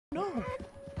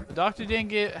Doctor didn't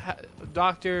get.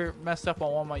 Doctor messed up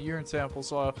on one of my urine samples,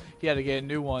 so he had to get a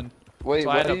new one. Wait, So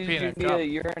what I had to did pee in you a need cup. a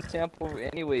urine sample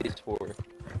anyways for?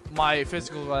 My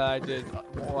physical that I did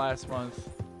last month.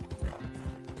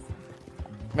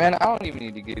 Man, I don't even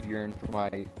need to give urine for my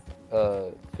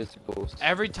physicals.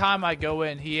 Every time I go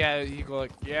in, he go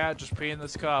like, yeah, just pee in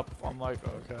this cup. I'm like,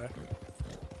 okay.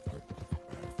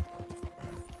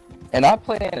 And I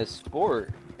play in a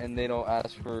sport, and they don't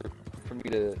ask for me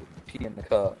to pee in the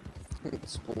cup.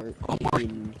 Sport.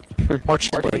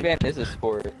 Marching band is a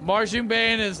sport. Marching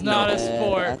band is not a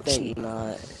sport. I think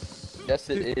not. Yes,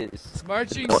 it is.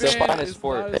 Marching Define band a is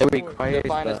sport. not It a sport. requires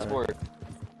Define a that. sport.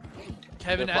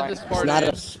 Kevin, Define add this it. part It's not in.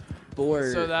 a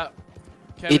sport. So that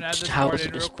Kevin, add It's this how part is in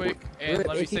it a real sport? quick, and let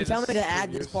me If say you tell me this to add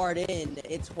this reviews. part in,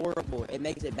 it's horrible. It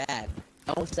makes it bad.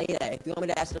 Don't say that. If you want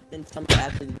me to add something, tell me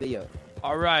after the video.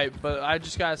 All right, but I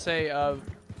just gotta say,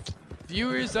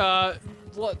 viewers,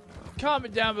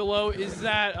 comment down below. Is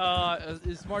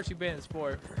is marching band a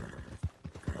sport?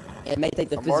 It may take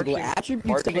the A physical marching- attributes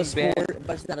of marching a sport, band-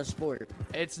 but it's not a sport.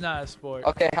 It's not a sport.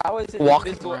 Okay, how is it the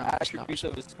Walking physical around is not a attributes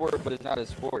of a sport, but it's not a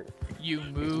sport? You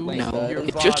move No, your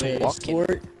it's body. just A walking.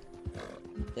 sport.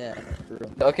 Yeah, for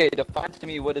real. Okay, define to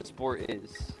me what a sport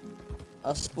is.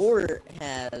 A sport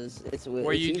has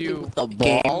Where you usually do with a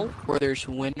Game ball. where there's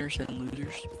winners and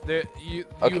losers. There, you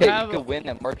Okay, have you can win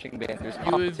at marching band. There's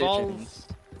you involve- competitions.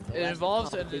 it That's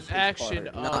involves the an competition action part,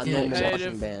 of not the marching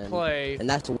competitive band. play And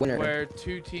that's the winner. where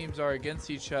two teams are against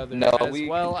each other, No, as we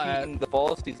well compete as in the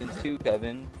fall season too,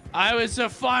 Kevin. I was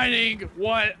defining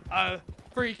what a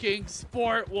freaking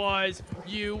sport was,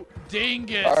 you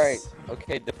dingus. All right,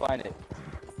 okay, define it.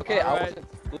 Okay, I Alright.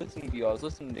 wasn't listening to you. I was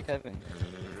listening to Kevin.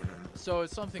 So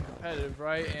it's something competitive,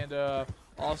 right? And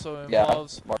also Yeah,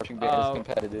 involves marching band is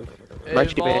competitive. it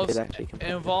Marching band involves is actually it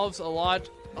involves a lot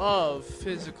of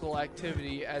physical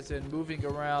activity, as in moving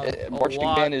around a Marching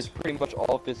lot. band is pretty much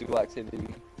all physical activity.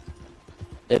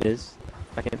 It is.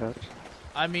 I can vouch.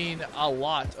 I mean, a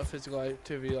lot of physical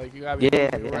activity. Like you gotta be Yeah,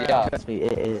 moving yeah, around. Yeah. trust me,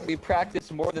 it is. We practice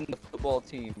more than the football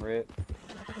team, right?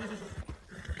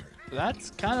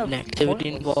 That's kind of An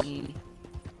activity pointless. involving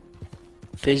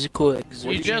physical You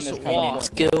exertion, just that's kinda walk.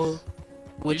 skill,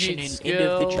 which need in an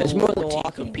skill. individual It's more than or team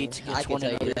walking, competes I against can one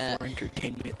tell you another that. for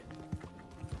entertainment.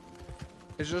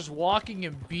 It's just walking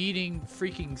and beating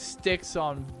freaking sticks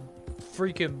on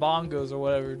freaking bongos or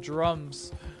whatever,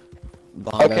 drums.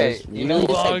 Bongos. Okay, you you really know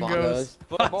just say bongos. bongos.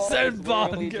 Football said is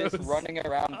literally just bongos. running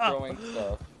around throwing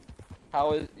stuff.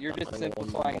 How is you're just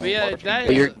simplifying? But yeah, marching that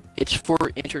But is- band. it's for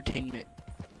entertainment.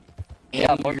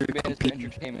 Yeah, And marching you're band is for competing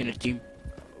entertainment. in a team.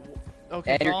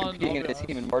 Okay, And you're Colin, competing I'll in be a team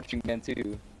in honest. marching band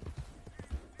too.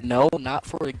 No, not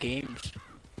for the games.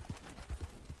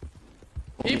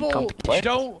 Only People competition.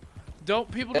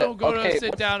 people Yeah, don't go okay, to sit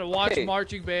what's- down and watch okay.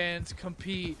 marching bands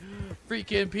compete.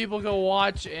 Freaking people go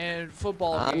watch and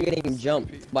football. I'm games. getting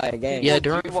jumped by a game. Yeah, Well,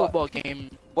 during do a you wa- football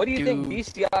game, What do you think Do-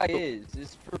 BCI is?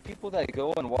 It's for people that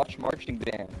go and watch marching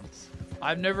bands.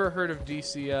 I've never heard of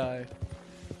DCI.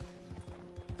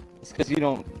 It's because you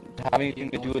don't have anything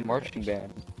to do with marching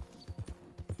band.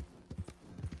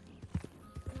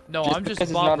 No, Just I'm just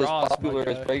because Bob it's not Ross, as my popular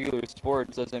guy. as regular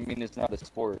sports doesn't mean it's not a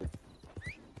sport.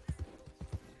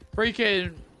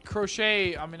 Freaking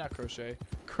crochet. I mean, not crochet.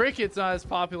 Cricket's not as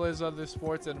popular as other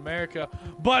sports in America,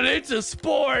 but it's a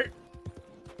sport.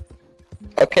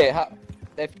 Okay,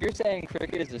 if you're saying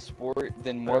cricket is a sport,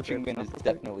 then marching band is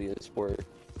definitely a sport.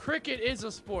 Cricket is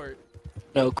a sport.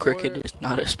 no, cricket Or- is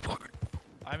not a sport.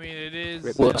 I mean, it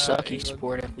is. Well, in, a sucky England.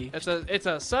 sport at least. It's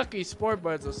a sucky sport,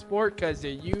 but it's a sport because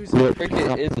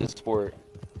Cricket is a sport.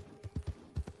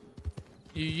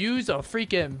 you use a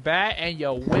freaking bat and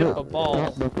you whip a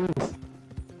ball.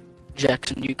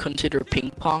 Jackson, do you consider ping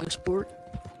pong a sport?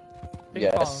 Ping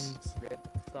Yes.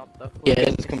 pong's, Yeah,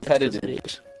 It's competitive. It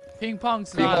is. ping pong's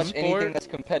Pretty not a much anything sport. that's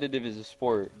competitive is a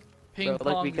sport. Ping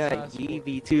Bro, like we pong's not a got sport.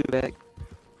 EV2 back.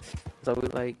 So we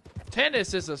like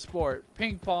Tennis is a sport.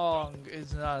 Ping pong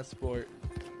is not a sport.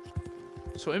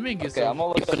 Swimming is Okay, I'm a gonna You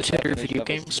look up the consider definition video of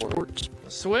a games sport. sports?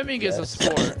 swimming is a Yes.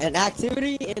 sport. An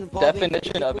activity involving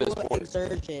Definition of a physical sport.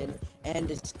 exertion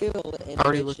and skill in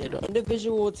Already which looked it an up.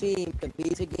 individual team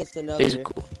competes against another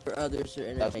Physical. for others to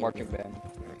That's entertainment. marching band.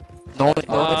 The only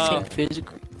Uh, thing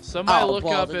physical. Somebody Oh, look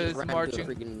balls, up I just his ran into a marching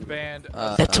freaking, band.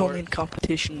 That's sport. only in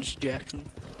competitions, Jackson.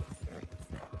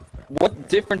 What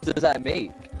difference does that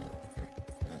make?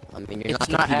 I mean, you're It's not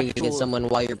not competing actual- against someone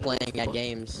while you're playing at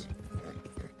games.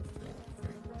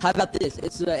 How about this?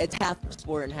 It's half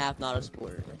sport and half not a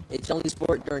sport. It's only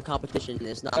sport during competition.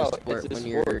 It's not No, a it's sport a when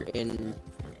you're sport. in.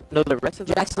 no the rest of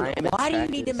the Jackson, time. it's why do you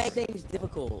need to practice. make things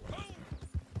difficult?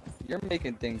 You're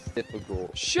making things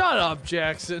difficult. Shut up,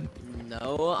 Jackson.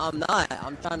 No, I'm not.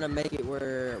 I'm trying to make it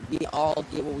where we all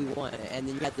get what we want, and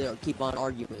then you have to keep on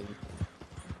arguing.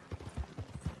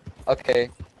 Okay,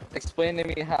 explain to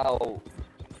me how.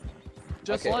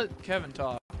 Just Okay. let Kevin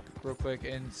talk real quick,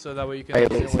 and so that way you can Alright,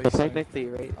 understand wait, what so he's saying. technically,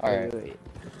 right? Alright. Wait.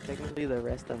 Technically, the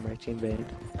rest of marching band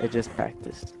are just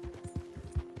practice.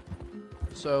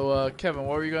 So, Kevin,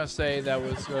 what were you gonna say that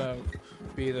was gonna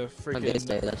be the I'm gonna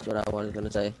say freaking? that's what I was gonna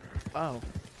say. Oh,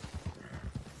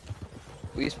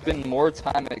 We spend more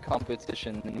time at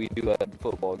competition than we do at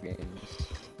football games.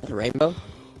 The rainbow?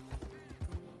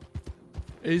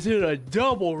 is it a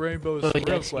double rainbow? Is Oh, the yeah,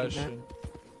 real I've seen that. question.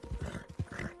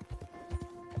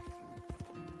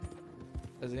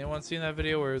 Has anyone seen that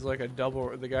video where it was like a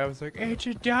double? The guy was like, "It's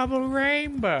a double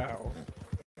rainbow."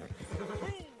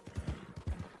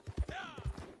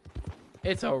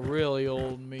 It's a really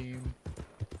old meme.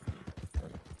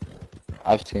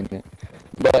 I've seen it.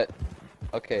 But,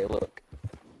 okay, look.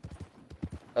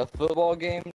 A football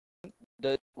game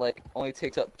does, like, only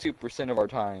takes up 2% of our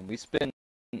time. We spend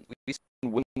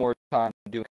way more time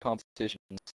doing competitions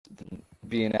than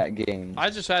being at games. I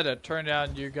just had to turn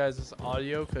down you guys'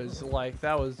 audio because, like,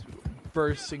 that was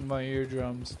bursting my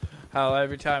eardrums. How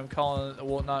every time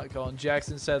not Colin,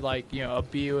 Jackson said, like, you know, a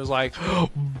B was like,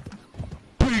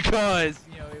 because,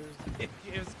 you know, it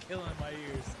was killing my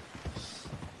ears.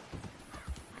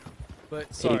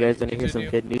 But, So sorry, you guys want to hear some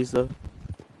continue. good news though?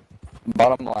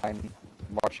 Bottom line,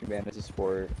 marching band is a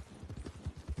sport.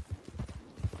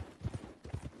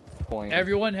 Point.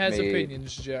 Everyone has made,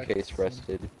 opinions, Jackson. Case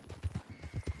rested.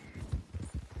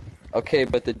 Okay,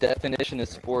 but the definition of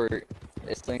sport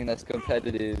is something that's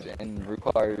competitive and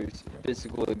requires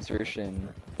physical exertion.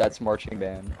 That's marching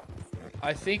band.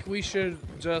 I think we should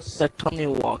just That's only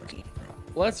walking.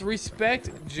 let's respect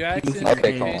Jackson's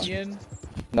Okay, Colin. opinion.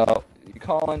 No,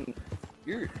 Colin,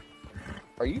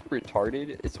 are you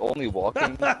retarded? It's only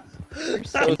walking. You're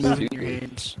so And moving your stupid.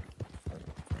 hands.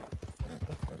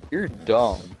 You're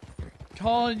dumb.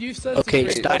 Colin, you said Okay,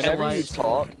 some stop.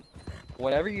 great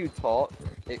Whenever you talk,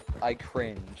 I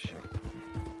cringe.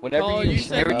 Whenever Colin, you you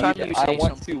said- Every time speak, you I say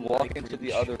want to something, walk I into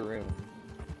the cringe. other room.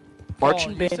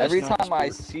 Marching you band. said- is Every not a time I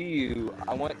sport. see you,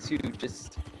 I want to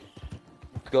just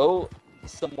go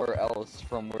somewhere else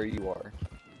from where you are.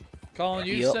 Colin,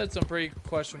 you Yep. said some pretty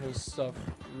questionable stuff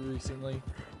recently,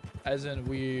 as in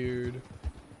weird.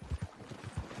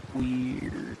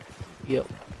 Weird. Yep.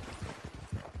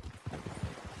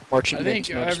 Marching I band's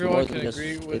think not a everyone more sport. than can just,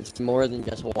 agree with- It's more than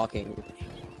just walking.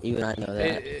 Even I know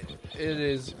that. It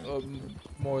is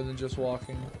more than just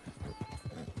walking.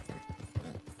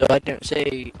 No, I didn't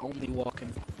say only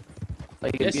walking.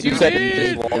 Like, Yes, if you know- said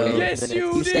did. just walking. Yes,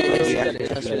 you You said did.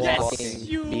 it's just Yes, walking.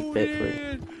 you Be fit for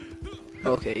it. did.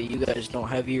 Okay, you guys don't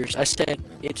have ears. I said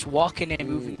it's walking and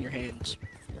moving your hands.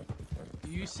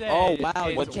 You said. Oh wow,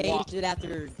 you it's changed it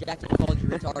after Jackson called you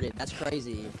retarded. That's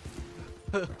crazy.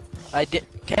 I did.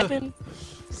 Kevin?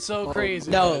 So Oh,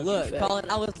 crazy. No, man. look, Fact. Colin,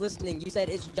 I was listening. You said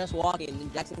it's just walking, and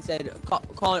then Jackson said,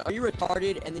 "Colin, are you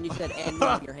retarded?" And then you said, "And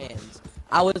moving your hands."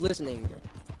 I was listening.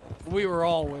 We were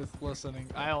all listening.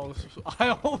 I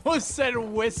almost said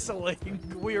whistling.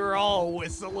 We were all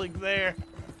whistling there.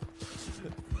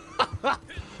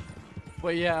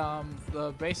 But yeah,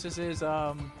 the basis is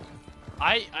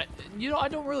I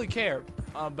don't really care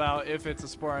about if it's a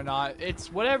sport or not.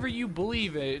 It's whatever you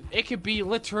believe it. It could be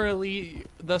literally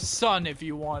the sun if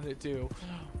you want it to.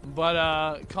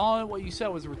 But Colin, what you said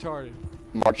was retarded.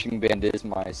 Marching band is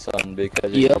my son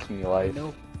because it Yep. gives me life.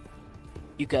 No.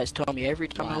 You guys tell me every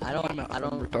time I don't- I'm I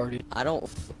don't- retarded. I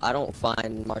don't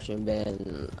find marching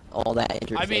band all that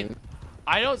interesting.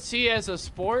 I don't see it as a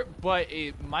sport, but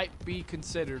it might be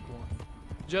considered one.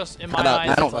 Just in How my about eyes.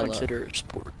 I don't Follow. consider it a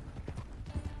sport.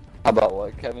 How about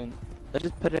what, Kevin? Let's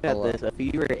just put it Hello. at this: if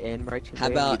you were in marching How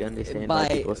band, about you'd understand why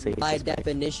by people say it's a sport.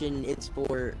 definition it's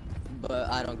sport, but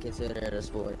I don't consider it a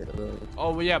sport.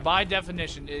 Oh well, yeah, by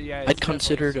definition, yeah. I'd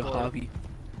consider it a hobby.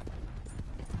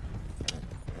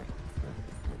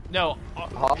 No,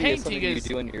 Hobby is something painting you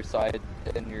do in your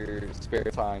spare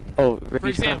time. Oh, Ricky's gonna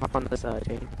example- hop on the side,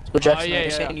 Jane. So Jackson, yeah, are you yeah.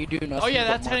 saying you do nothing Oh yeah, but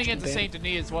that's heading marching into band? Saint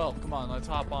Denis as well. Come on, let's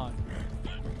hop on.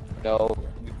 No,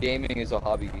 gaming is a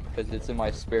hobby because it's in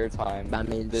my spare time. I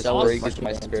mean, this so is break is marching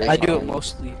my band. spare I do it time.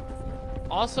 mostly.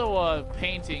 Also,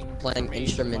 painting. for Playing me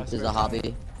instruments is my a spare hobby.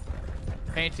 time.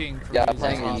 Painting. For Yeah, me is a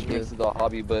playing hobby. instruments is a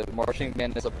hobby, but marching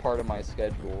band is a part of my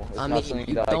schedule. It's I not mean, something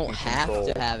you that I don't can have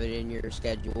control. to have it in your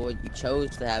schedule. You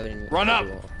chose to have it in your Run up!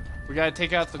 schedule. We gotta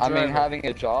take out the I driver. mean, having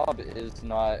a job is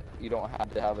not. You don't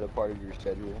have to have it a part of your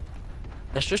schedule.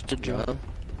 That's just a You job. know?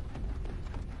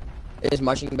 Is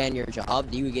marching band your job?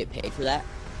 Do you get paid for that?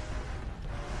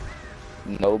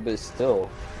 No, but still,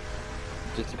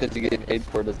 just because you get paid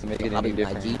for it doesn't make it any Hobby, my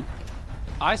different. G.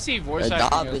 I see voice A acting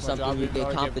job as is my something job you even get though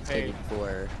I compensated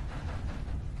for.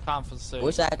 Compensated.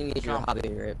 Voice acting is your Com- hobby,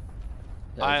 right?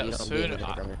 'Cause I you don't assume- get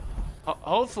anything from it.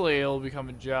 Hopefully it'll become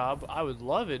a job. I would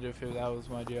love it if that was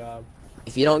my job.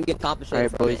 If you don't get compensated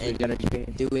Alright, for boys, it we're and gonna you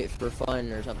change. do it for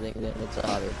fun or something, then it's a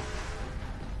hobby.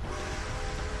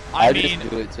 I just mean,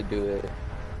 do it to do it.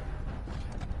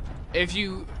 if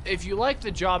you like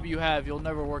the job you have, you'll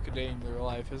never work a day in your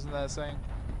life. Isn't that a saying?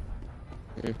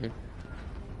 hmm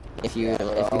If you Yeah, but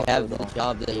if you also have the don't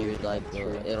job that you do it, like,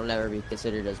 true. it'll never be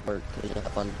considered as work because you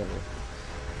have fun doing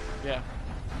it. Yeah.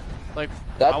 Like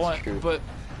That's I want, true.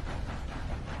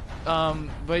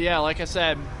 but yeah, like I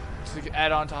said, to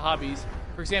add on to hobbies.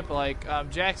 For example, like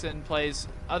Jackson plays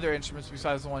other instruments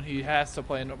besides the one he has to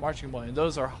play in a marching band. And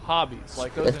those are hobbies.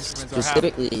 Like those instruments are hobbies.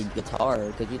 Specifically guitar,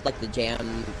 because you'd like to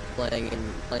jam playing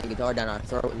guitar down our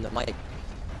throat in the mic.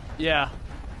 Yeah.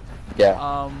 Yeah,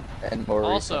 Um. and more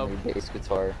also- recently, bass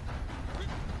guitar.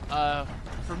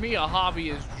 For me, a hobby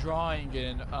is drawing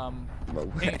and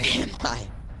Where am I?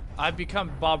 I've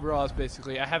become Bob Ross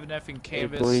basically. I have an effing Hey,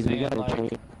 canvas boys, we and gotta like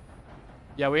change.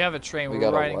 yeah, we have a train. We We're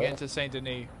got a riding what? into Saint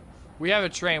Denis. We have a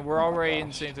train. We're already in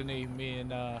gosh. Saint Denis. Me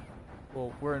and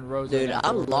well, we're in Rosa. Dude, now, but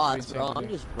I'm we're about to be in lost, Saint bro.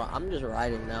 Denis. I'm just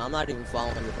riding now. I'm not even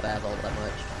following the path all that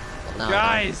much. Well, now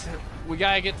I am. Guys, we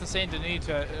gotta get to Saint Denis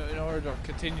in order to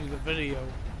continue the video.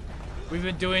 We've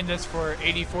been doing this for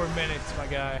 84 minutes, my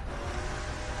guy.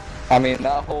 I mean,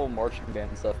 that whole marching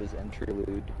band stuff is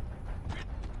interlude.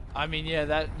 I mean, yeah,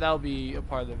 that'll be a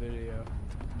part of the video,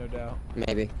 no doubt.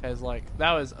 Maybe. Cause like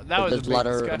that was a There's big a lot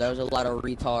of discussion. there was a lot of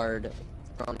retard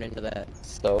thrown into that.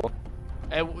 So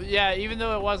And, yeah, even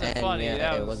though it wasn't And funny, yeah,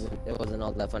 that it was. wasn't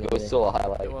all that funny. it was either. still a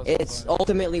highlight. It wasn't It's funny.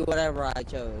 ultimately whatever I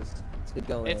chose to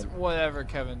go It's in. whatever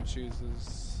Kevin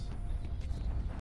chooses.